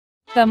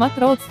Томат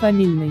Rhoades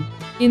фамильный.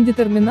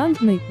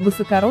 Индетерминантный,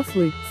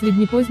 высокорослый,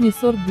 среднепоздний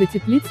сорт для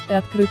теплиц и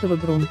открытого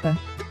грунта.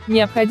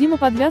 Необходима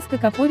подвязка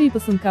к опоре и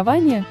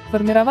посынкование,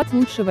 формировать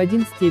лучше в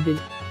один стебель.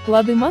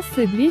 Плоды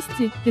массой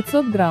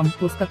 200-500 грамм,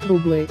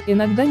 плоскокруглые,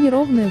 иногда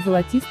неровные,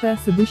 золотистые,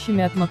 с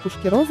идущими от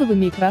макушки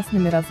розовыми и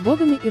красными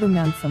разводами и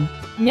румянцем.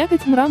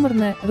 Мякоть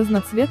мраморная,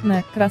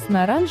 разноцветная,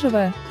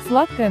 красно-оранжевая,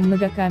 сладкая,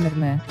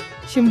 многокамерная.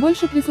 Чем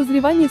больше при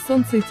созревании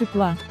солнца и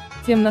тепла,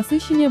 тем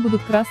насыщеннее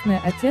будут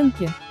красные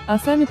оттенки, а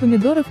сами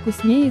помидоры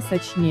вкуснее и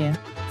сочнее.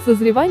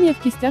 Созревание в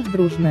кистях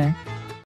дружное.